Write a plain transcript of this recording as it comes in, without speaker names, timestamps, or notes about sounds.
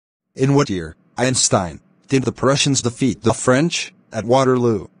In what year, Einstein, did the Prussians defeat the French at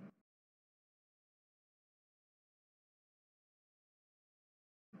Waterloo?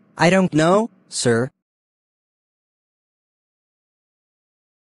 I don't know, sir.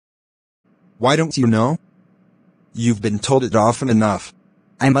 Why don't you know? You've been told it often enough.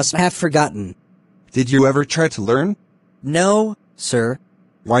 I must have forgotten. Did you ever try to learn? No, sir.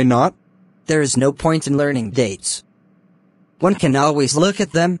 Why not? There is no point in learning dates. One can always look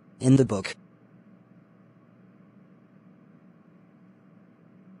at them in the book.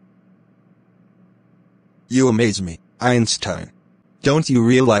 You amaze me, Einstein. Don't you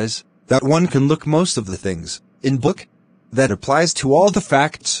realize that one can look most of the things in book? That applies to all the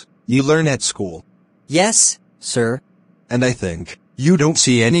facts you learn at school. Yes, sir. And I think you don't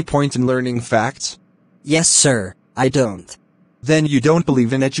see any point in learning facts? Yes, sir, I don't. Then you don't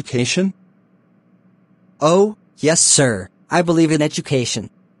believe in education? Oh, yes, sir, I believe in education.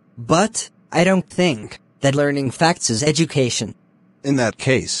 But I don't think that learning facts is education. In that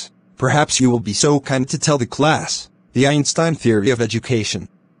case, perhaps you will be so kind to tell the class the Einstein theory of education.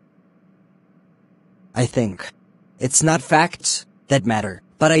 I think it's not facts that matter,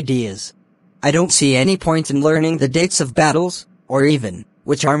 but ideas. I don't see any point in learning the dates of battles, or even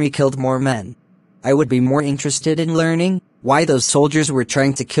which army killed more men. I would be more interested in learning why those soldiers were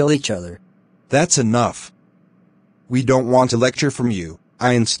trying to kill each other. That's enough. We don't want a lecture from you,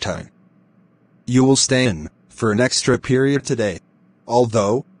 Einstein. You will stay in for an extra period today.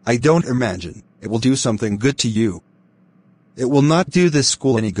 Although, I don't imagine it will do something good to you. It will not do this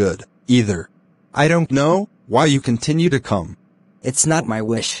school any good, either. I don't know why you continue to come. It's not my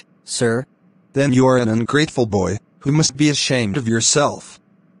wish, sir. Then you are an ungrateful boy who must be ashamed of yourself.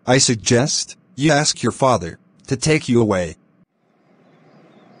 I suggest you ask your father to take you away.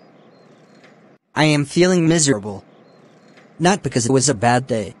 I am feeling miserable. Not because it was a bad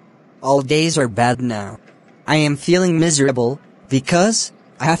day. All days are bad now. I am feeling miserable because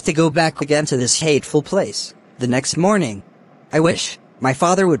I have to go back again to this hateful place the next morning. I wish my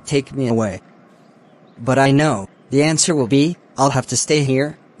father would take me away. But I know the answer will be, I'll have to stay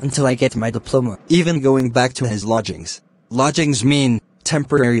here until I get my diploma. Even going back to his lodgings. Lodgings mean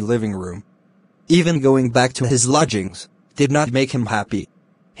temporary living room. Even going back to his lodgings did not make him happy.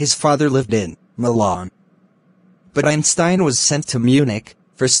 His father lived in Milan. But Einstein was sent to Munich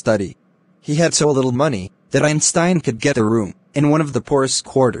for study. He had so little money that Einstein could get a room in one of the poorest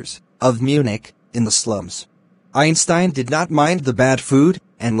quarters of Munich in the slums. Einstein did not mind the bad food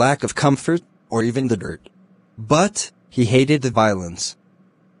and lack of comfort or even the dirt. But he hated the violence.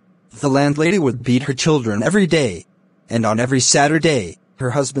 The landlady would beat her children every day, and on every Saturday,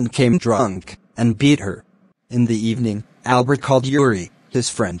 her husband came drunk and beat her. In the evening, Albert called Yuri, his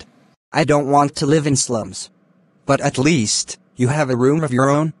friend. I don't want to live in slums. But at least, you have a room of your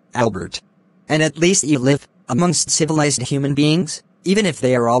own, Albert. And at least you live amongst civilized human beings, even if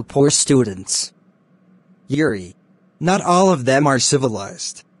they are all poor students. Yuri, not all of them are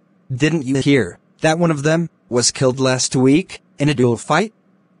civilized. Didn't you hear that one of them was killed last week in a duel fight?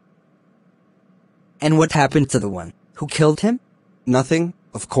 And what happened to the one who killed him? Nothing,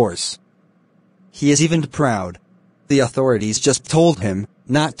 of course. He is even proud. The authorities just told him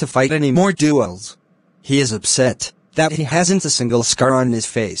not to fight any more duels. He is upset that he hasn't a single scar on his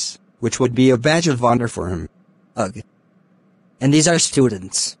face, which would be a badge of honor for him. Ugh. And these are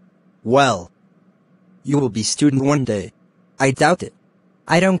students. Well, you will be student one day. I doubt it.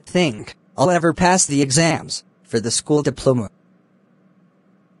 I don't think I'll ever pass the exams for the school diploma.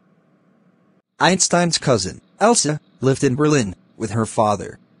 Einstein's cousin, Elsa, lived in Berlin with her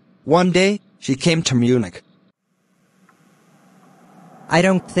father. One day, she came to Munich. I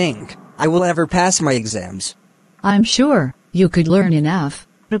don't think I will ever pass my exams. I'm sure you could learn enough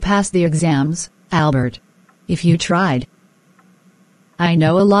to pass the exams, Albert, if you tried. I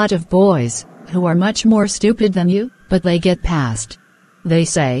know a lot of boys who are much more stupid than you, but they get past. They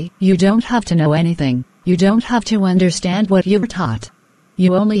say, you don't have to know anything, you don't have to understand what you're taught.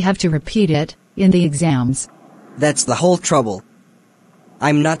 You only have to repeat it in the exams. That's the whole trouble.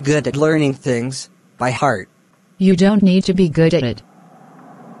 I'm not good at learning things by heart. You don't need to be good at it.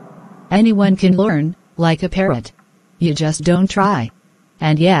 Anyone can learn, like a parrot. You just don't try.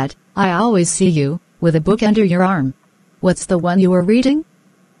 And yet, I always see you with a book under your arm. What's the one you were reading?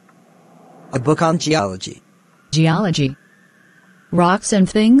 A book on geology. Geology? Rocks and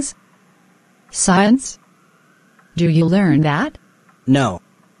things? Science? Do you learn that? No.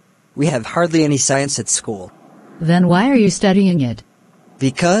 We have hardly any science at school. Then why are you studying it?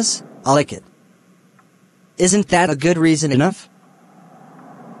 Because I like it. Isn't that a good reason enough?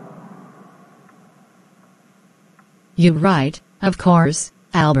 You're right, of course.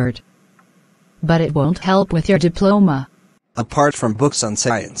 Albert. But it won't help with your diploma. Apart from books on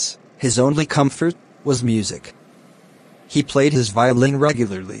science, his only comfort was music. He played his violin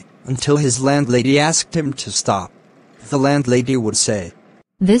regularly, until his landlady asked him to stop. The landlady would say,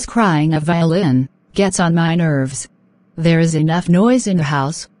 "This crying of violin gets on my nerves. There is enough noise in the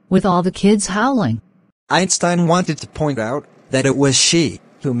house, with all the kids howling." Einstein wanted to point out that it was she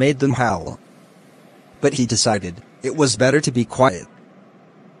who made them howl. But he decided it was better to be quiet.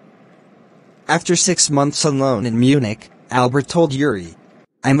 After 6 months alone in Munich, Albert told Yuri,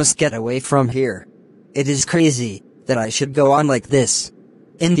 "I must get away from here. It is crazy that I should go on like this.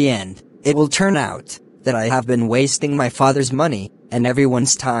 In the end, it will turn out that I have been wasting my father's money and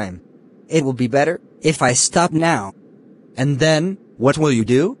everyone's time. It will be better if I stop now." "And then, what will you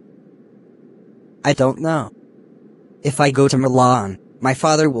do?" "I don't know. If I go to Milan, my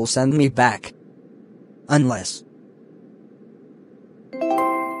father will send me back. Unless..."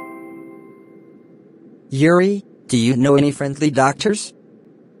 Yuri, do you know any friendly doctors?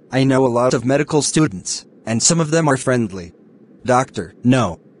 "I know a lot of medical students, and some of them are friendly. Doctor,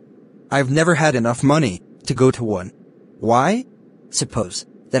 no. I've never had enough money to go to one." "Why?" "Suppose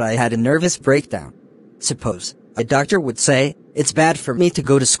that I had a nervous breakdown. Suppose a doctor would say, it's bad for me to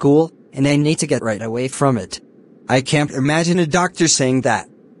go to school, and I need to get right away from it." "I can't imagine a doctor saying that."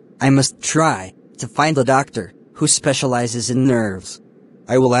 "I must try to find a doctor who specializes in nerves."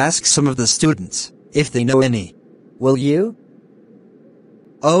 "I will ask some of the students, if they know any." "Will you?"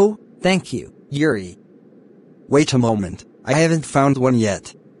 "Oh, thank you, Yuri." "Wait a moment, I haven't found one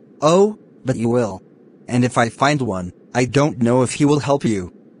yet." "Oh, but you will." "And if I find one, I don't know if he will help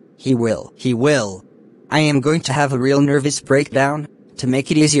you." He will. I am going to have a real nervous breakdown, to make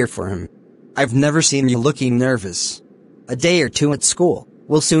it easier for him." "I've never seen you looking nervous." "A day or two at school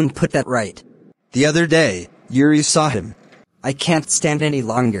will soon put that right." The other day, Yuri saw him. "I can't stand any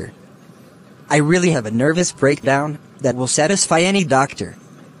longer. I really have a nervous breakdown that will satisfy any doctor."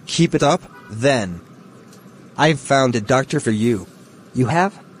 "Keep it up, then. I've found a doctor for you." "You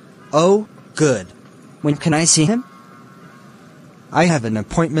have? Oh, good. When can I see him?" "I have an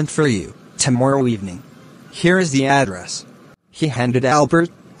appointment for you, tomorrow evening. Here is the address." He handed Albert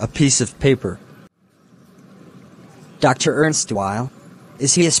a piece of paper. "Dr. Ernst Weil?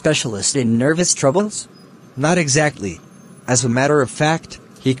 Is he a specialist in nervous troubles?" "Not exactly. As a matter of fact,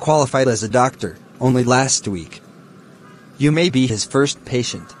 he qualified as a doctor only last week. You may be his first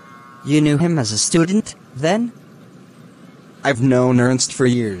patient." "You knew him as a student, then?" "I've known Ernst for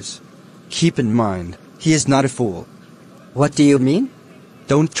years. Keep in mind, he is not a fool." "What do you mean?"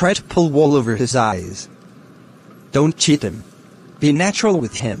 "Don't try to pull wool over his eyes. Don't cheat him. Be natural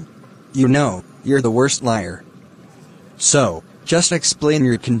with him. You know, you're the worst liar. So, just explain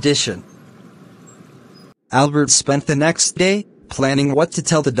your condition." Albert spent the next day planning what to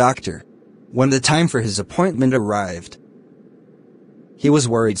tell the doctor. When the time for his appointment arrived, he was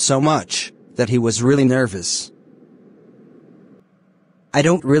worried so much that he was really nervous. "I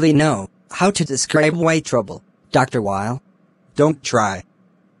don't really know how to describe white trouble, Dr. Weil." "Don't try.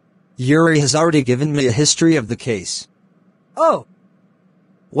 Yuri has already given me a history of the case." "Oh!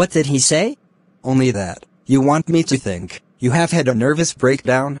 What did he say?" "Only that you want me to think you have had a nervous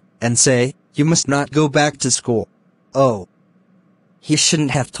breakdown, and say you must not go back to school." "Oh. He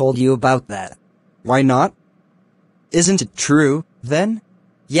shouldn't have told you about that." "Why not? Isn't it true, then?"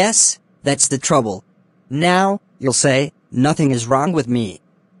 "Yes, that's the trouble. Now, you'll say, nothing is wrong with me.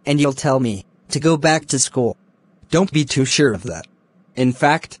 And you'll tell me to go back to school." "Don't be too sure of that. In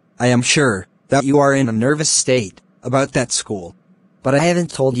fact, I am sure that you are in a nervous state about that school." "But I haven't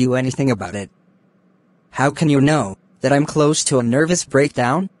told you anything about it." "How can you know that I'm close to a nervous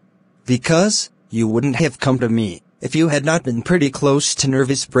breakdown?" "Because you wouldn't have come to me if you had not been pretty close to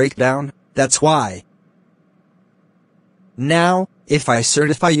nervous breakdown, that's why." "Now, if I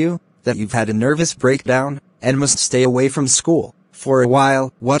certify you that you've had a nervous breakdown and must stay away from school for a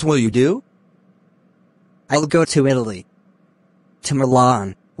while, what will you do?" "I'll go to Italy. To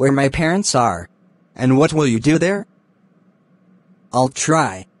Milan, where my parents are." "And what will you do there?" "I'll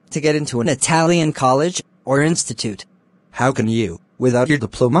try to get into an Italian college or institute." "How can you, without your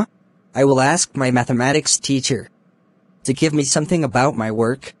diploma?" "I will ask my mathematics teacher to give me something about my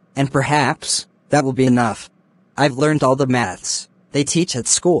work, and perhaps that will be enough. I've learned all the maths they teach at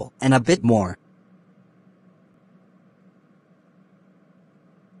school and a bit more."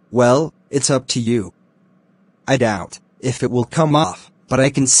 "Well, it's up to you. I doubt if it will come off, but I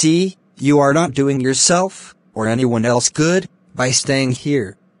can see you are not doing yourself or anyone else good by staying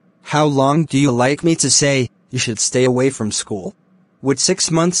here. How long do you like me to say you should stay away from school? Would 6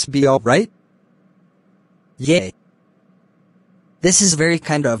 months be all right?" "Yay. This is very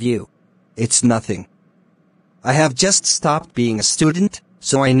kind of you. It's nothing. I have just stopped being a student,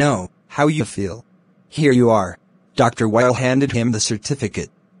 so I know how you feel. Here you are. Dr. Weil handed him the certificate.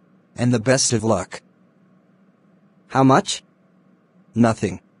 And the best of luck. How much?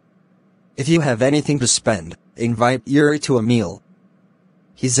 Nothing. If you have anything to spend, invite Yuri to a meal.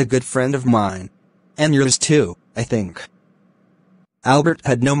 He's a good friend of mine. And yours too, I think. Albert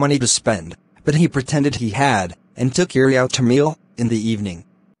had no money to spend, but he pretended he had, and took Yuri out to meal in the evening.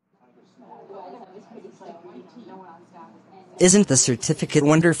 Isn't the certificate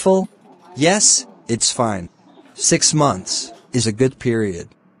wonderful? Yes, it's fine. 6 months is a good period.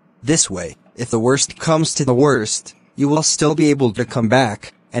 This way, if the worst comes to the worst, you will still be able to come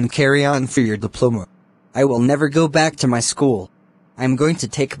back and carry on for your diploma. I will never go back to my school. I'm going to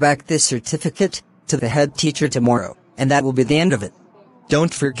take back this certificate to the head teacher tomorrow, and that will be the end of it.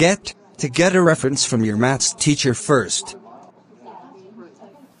 Don't forget to get a reference from your maths teacher first.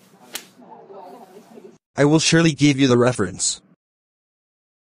 I will surely give you the reference.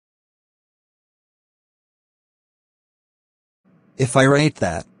 If I write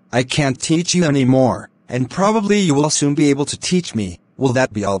that, I can't teach you anymore, and probably you will soon be able to teach me. Will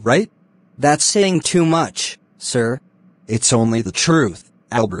that be all right? That's saying too much, sir. It's only the truth,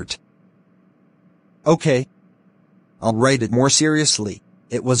 Albert. Okay. I'll write it more seriously.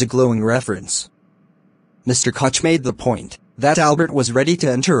 It was a glowing reference. Mr. Koch made the point that Albert was ready to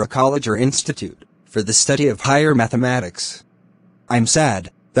enter a college or institute for the study of higher mathematics. I'm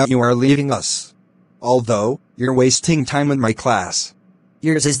sad that you are leaving us. Although, you're wasting time in my class.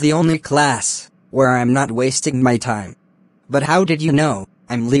 Yours is the only class where I'm not wasting my time. But how did you know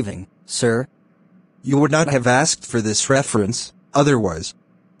I'm leaving, sir? You would not have asked for this reference, otherwise.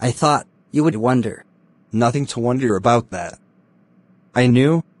 I thought you would wonder. Nothing to wonder about that. I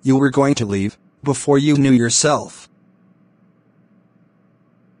knew you were going to leave before you knew yourself.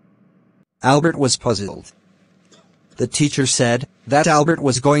 Albert was puzzled. The teacher said that Albert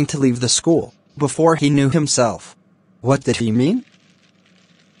was going to leave the school before he knew himself. What did he mean?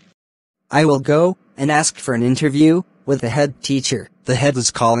 I will go and ask for an interview with the head teacher. The head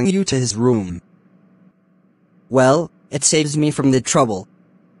is calling you to his room. Well, it saves me from the trouble.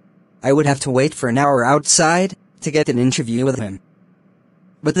 I would have to wait for an hour outside to get an interview with him.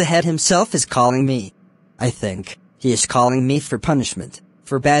 But the head himself is calling me. I think he is calling me for punishment,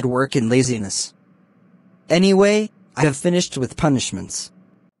 for bad work and laziness. Anyway, I have finished with punishments.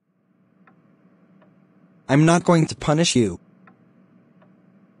 I'm not going to punish you.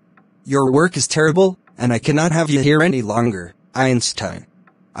 Your work is terrible, and I cannot have you here any longer, Einstein.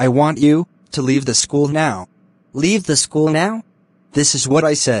 I want you to leave the school now. Leave the school now? This is what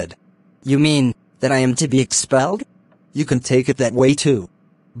I said. You mean that I am to be expelled? You can take it that way too.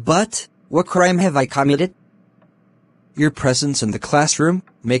 But what crime have I committed? Your presence in the classroom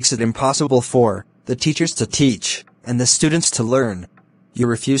makes it impossible for the teachers to teach and the students to learn. You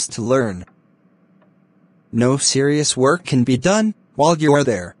refuse to learn. No serious work can be done while you are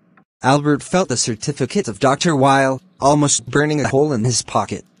there. Albert felt the certificate of Dr. Weil almost burning a hole in his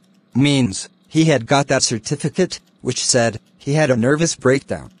pocket. Means he had got that certificate, which said he had a nervous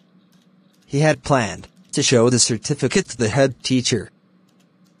breakdown. He had planned to show the certificate to the head teacher.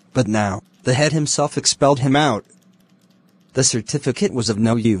 But now, the head himself expelled him out. The certificate was of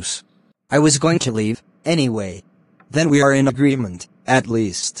no use. I was going to leave, anyway. Then we are in agreement, at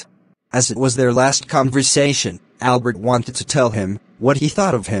least. As it was their last conversation, Albert wanted to tell him what he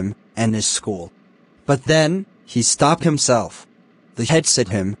thought of him and his school. But then, he stopped himself. The head said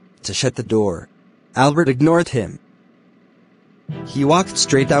him to shut the door. Albert ignored him. He walked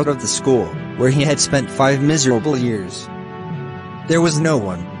straight out of the school, where he had spent 5 miserable years. There was no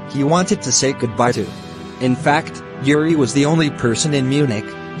one he wanted to say goodbye to. In fact, Yuri was the only person in Munich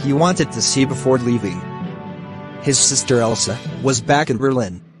he wanted to see before leaving. His sister Elsa was back in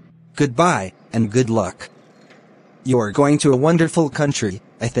Berlin. Goodbye, and good luck. You are going to a wonderful country,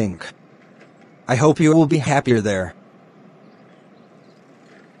 I think. I hope you will be happier there.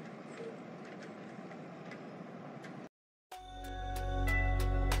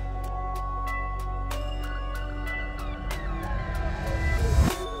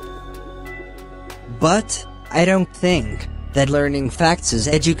 But I don't think that learning facts is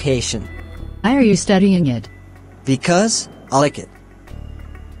education. Why are you studying it? Because I like it.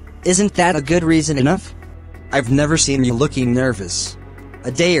 Isn't that a good reason enough? I've never seen you looking nervous.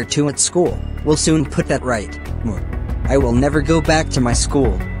 A day or two at school will soon put that right. I will never go back to my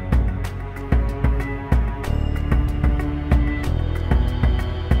school.